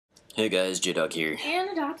Hey guys, J-Dog here.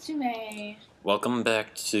 And Natsume. Welcome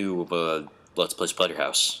back to Let's Play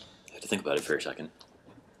Splatterhouse. I had to think about it for a second.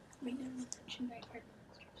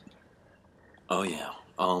 Oh yeah.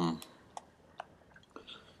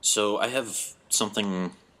 So I have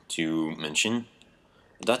something to mention.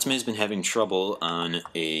 Natsume has been having trouble on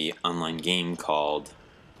a online game called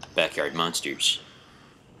Backyard Monsters.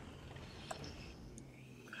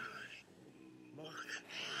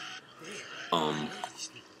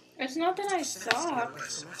 It's not that I suck.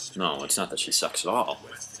 No, it's not that she sucks at all.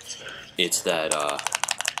 It's that,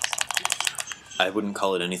 I wouldn't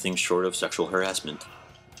call it anything short of sexual harassment.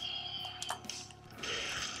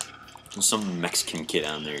 Some Mexican kid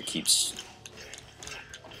on there keeps...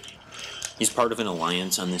 He's part of an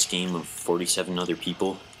alliance on this game of 47 other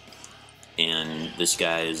people. And this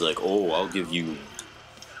guy is like, oh, I'll give you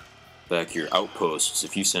back your outposts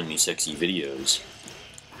if you send me sexy videos.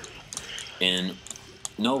 And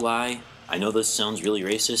no lie, I know this sounds really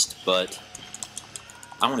racist, but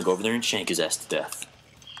I want to go over there and shank his ass to death.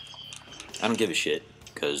 I don't give a shit,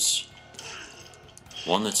 because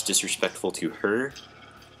one, that's disrespectful to her,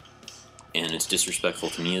 and it's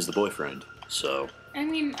disrespectful to me as the boyfriend, so... I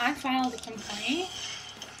mean, I filed a complaint,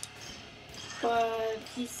 but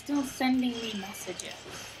he's still sending me messages.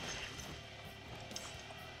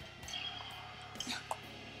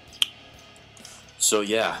 So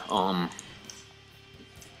yeah,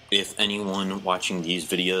 if anyone watching these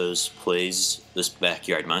videos plays this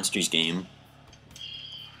Backyard Monsters game,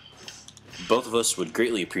 both of us would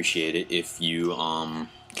greatly appreciate it if you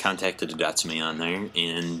contacted Natsume on there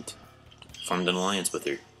and formed an alliance with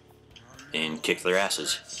her and kicked their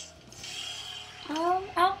asses.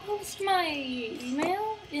 I'll post my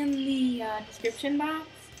email in the description box.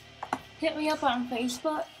 Hit me up on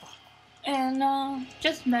Facebook and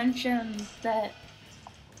just mention that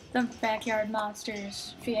the Backyard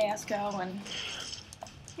Monsters fiasco, and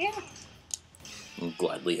yeah. I'll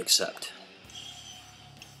gladly accept.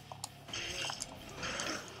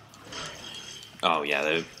 Oh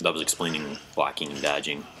yeah, that was explaining blocking and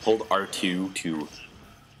dodging. Hold R2 to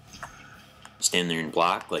stand there and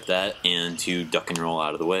block like that, and to duck and roll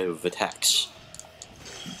out of the way of attacks.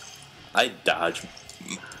 I dodge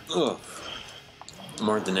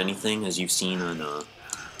more than anything, as you've seen on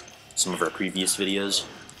some of our previous videos.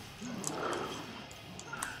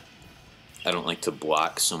 I don't like to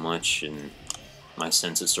block so much, in my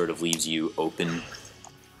sense it sort of leaves you open.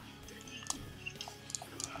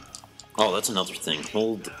 Oh, that's another thing.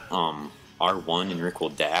 Hold R1 and Rick will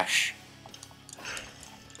dash.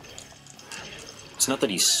 It's not that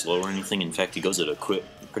he's slow or anything, in fact he goes at a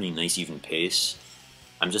pretty nice even pace.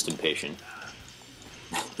 I'm just impatient.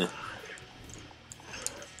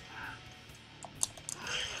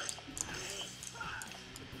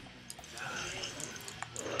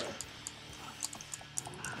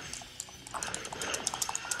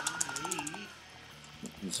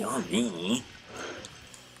 Yummy.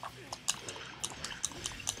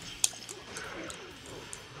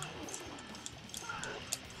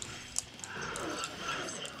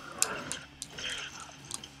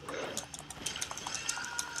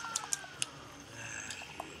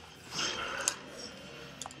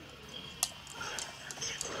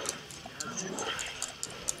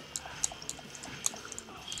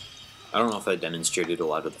 I don't know if I demonstrated a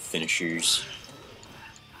lot of the finishers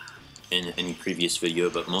in any previous video,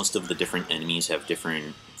 but most of the different enemies have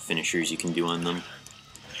different finishers you can do on them.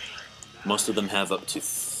 Most of them have up to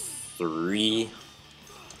 3,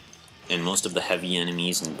 and most of the heavy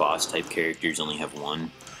enemies and boss type characters only have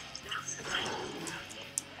 1.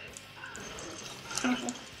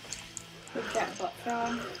 With that butt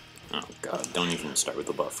frog. Oh god, don't even start with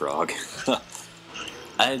the butt frog.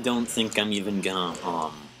 I don't think I'm even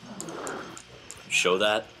gonna show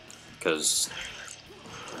that, because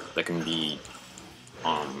that can be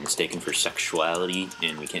mistaken for sexuality,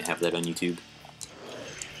 and we can't have that on YouTube.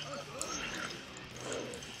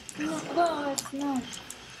 No, well, it's not.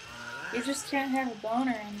 You just can't have a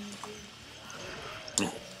boner on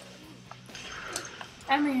YouTube.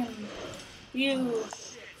 I mean, you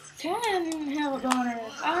can have a boner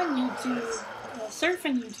on YouTube,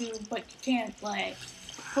 surfing YouTube, but you can't, like,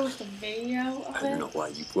 post a video of it. I don't know why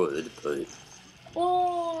you would, but...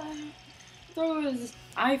 Well, those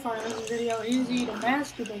I find this video easy to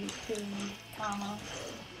masturbate to, comma.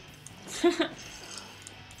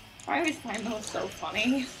 I always find those so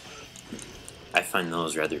funny. I find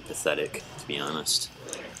those rather pathetic, to be honest.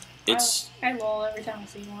 I lol every time I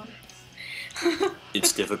see one.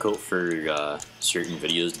 It's difficult for certain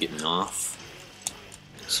videos to get me off,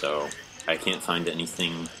 so I can't find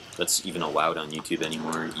anything that's even allowed on YouTube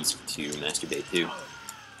anymore easy to masturbate to.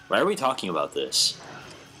 Why are we talking about this?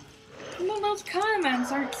 Well, those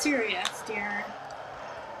comments aren't serious, dear.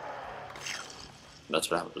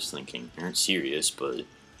 That's what I was thinking. They aren't serious, but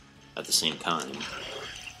at the same time,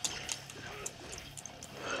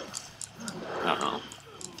 I don't know.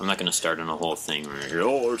 I'm not gonna start on a whole thing where,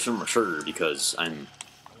 oh, it's immature, because I'm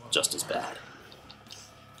just as bad.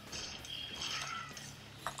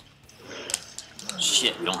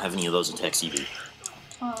 Shit, we don't have any of those attacks either.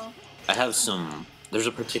 Oh. I have some... There's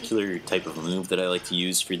a particular type of move that I like to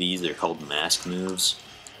use for these. They're called mask moves,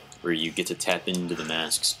 where you get to tap into the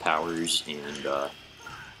mask's powers and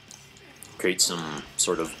create some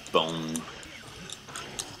sort of bone-esque...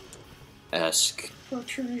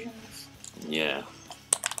 Protrusions. Yeah.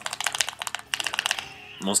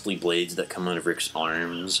 Mostly blades that come out of Rick's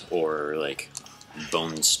arms, or like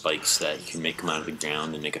bone spikes that you can make come out of the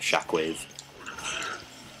ground and make a shockwave.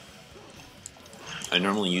 I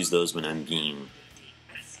normally use those when I'm being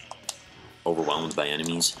overwhelmed by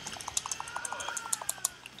enemies.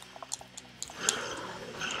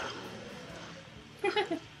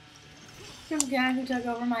 There's a guy who took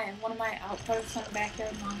over one of my outposts on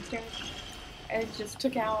Backyard Monsters. And just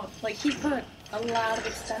took out, like, he put a lot of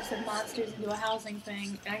expensive monsters into a housing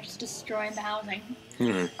thing, and I just destroyed the housing.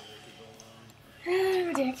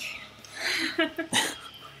 Dick.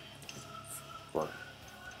 Or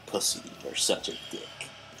pussy, or such a dick.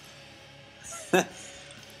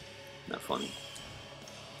 Not funny.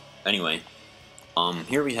 Anyway,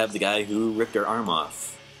 here we have the guy who ripped our arm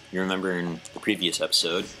off. You remember in the previous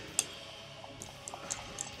episode.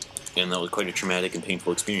 And that was quite a traumatic and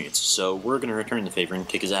painful experience. So we're going to return the favor and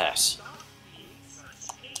kick his ass.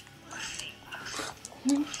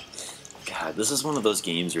 God, this is one of those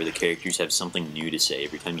games where the characters have something new to say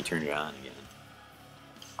every time you turn it on again.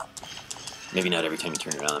 Maybe not every time you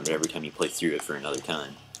turn it on, but every time you play through it for another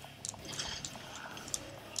time.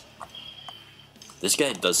 This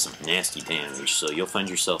guy does some nasty damage, so you'll find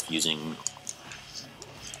yourself using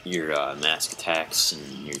your mask attacks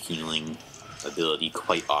and your healing ability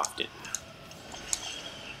quite often.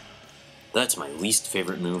 That's my least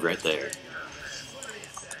favorite move right there.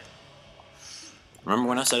 Remember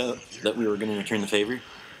when I said that we were going to return the favor?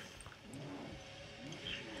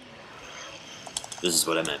 This is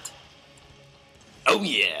what I meant. Oh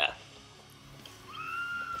yeah!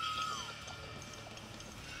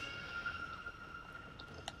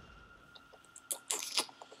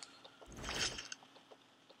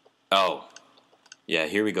 Oh. Yeah,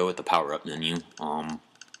 here we go with the power-up menu. I'm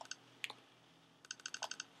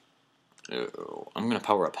gonna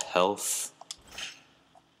power up health.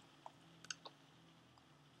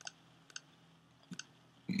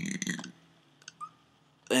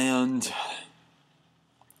 And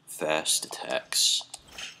fast attacks.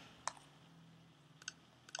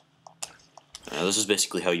 Now, this is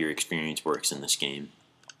basically how your experience works in this game.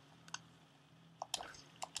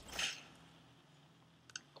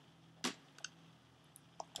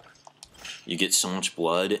 You get so much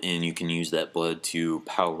blood, and you can use that blood to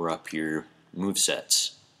power up your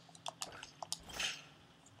movesets.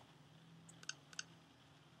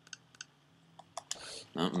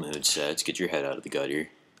 Not movesets, get your head out of the gutter.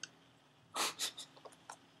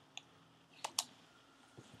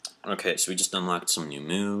 Okay, so we just unlocked some new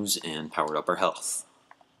moves and powered up our health.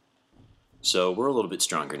 So we're a little bit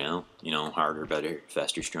stronger now. You know, harder, better,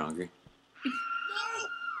 faster, stronger.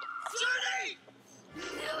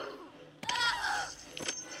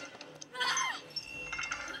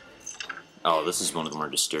 Oh, this is one of the more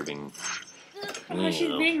disturbing. Oh, she's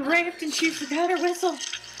being raped and she forgot her whistle.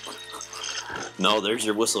 No, there's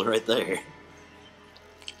your whistle right there.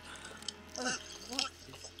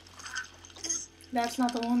 That's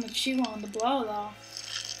not the one that she wanted to blow, though.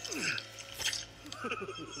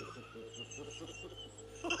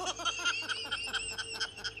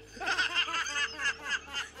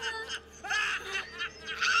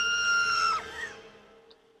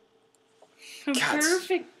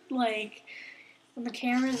 Perfect, like, when the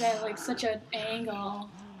camera's at, like, such an angle.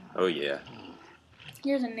 Oh, yeah.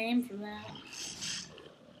 Here's a name for that.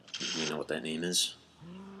 You know what that name is?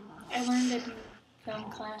 I learned it in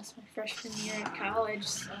film class my freshman year at college,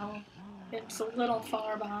 so it's a little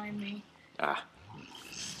far behind me. Ah.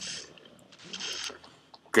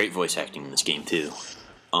 Great voice acting in this game, too.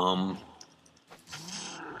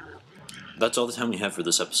 That's all the time we have for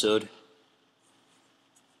this episode.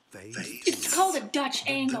 It's called a Dutch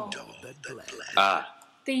angle. Ah.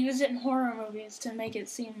 They use it in horror movies to make it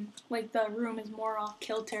seem like the room is more off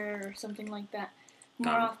kilter or something like that.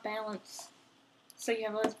 More off balance. So you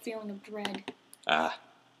have a feeling of dread. Ah.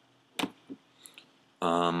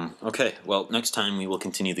 Okay, well, next time we will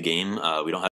continue the game. We don't have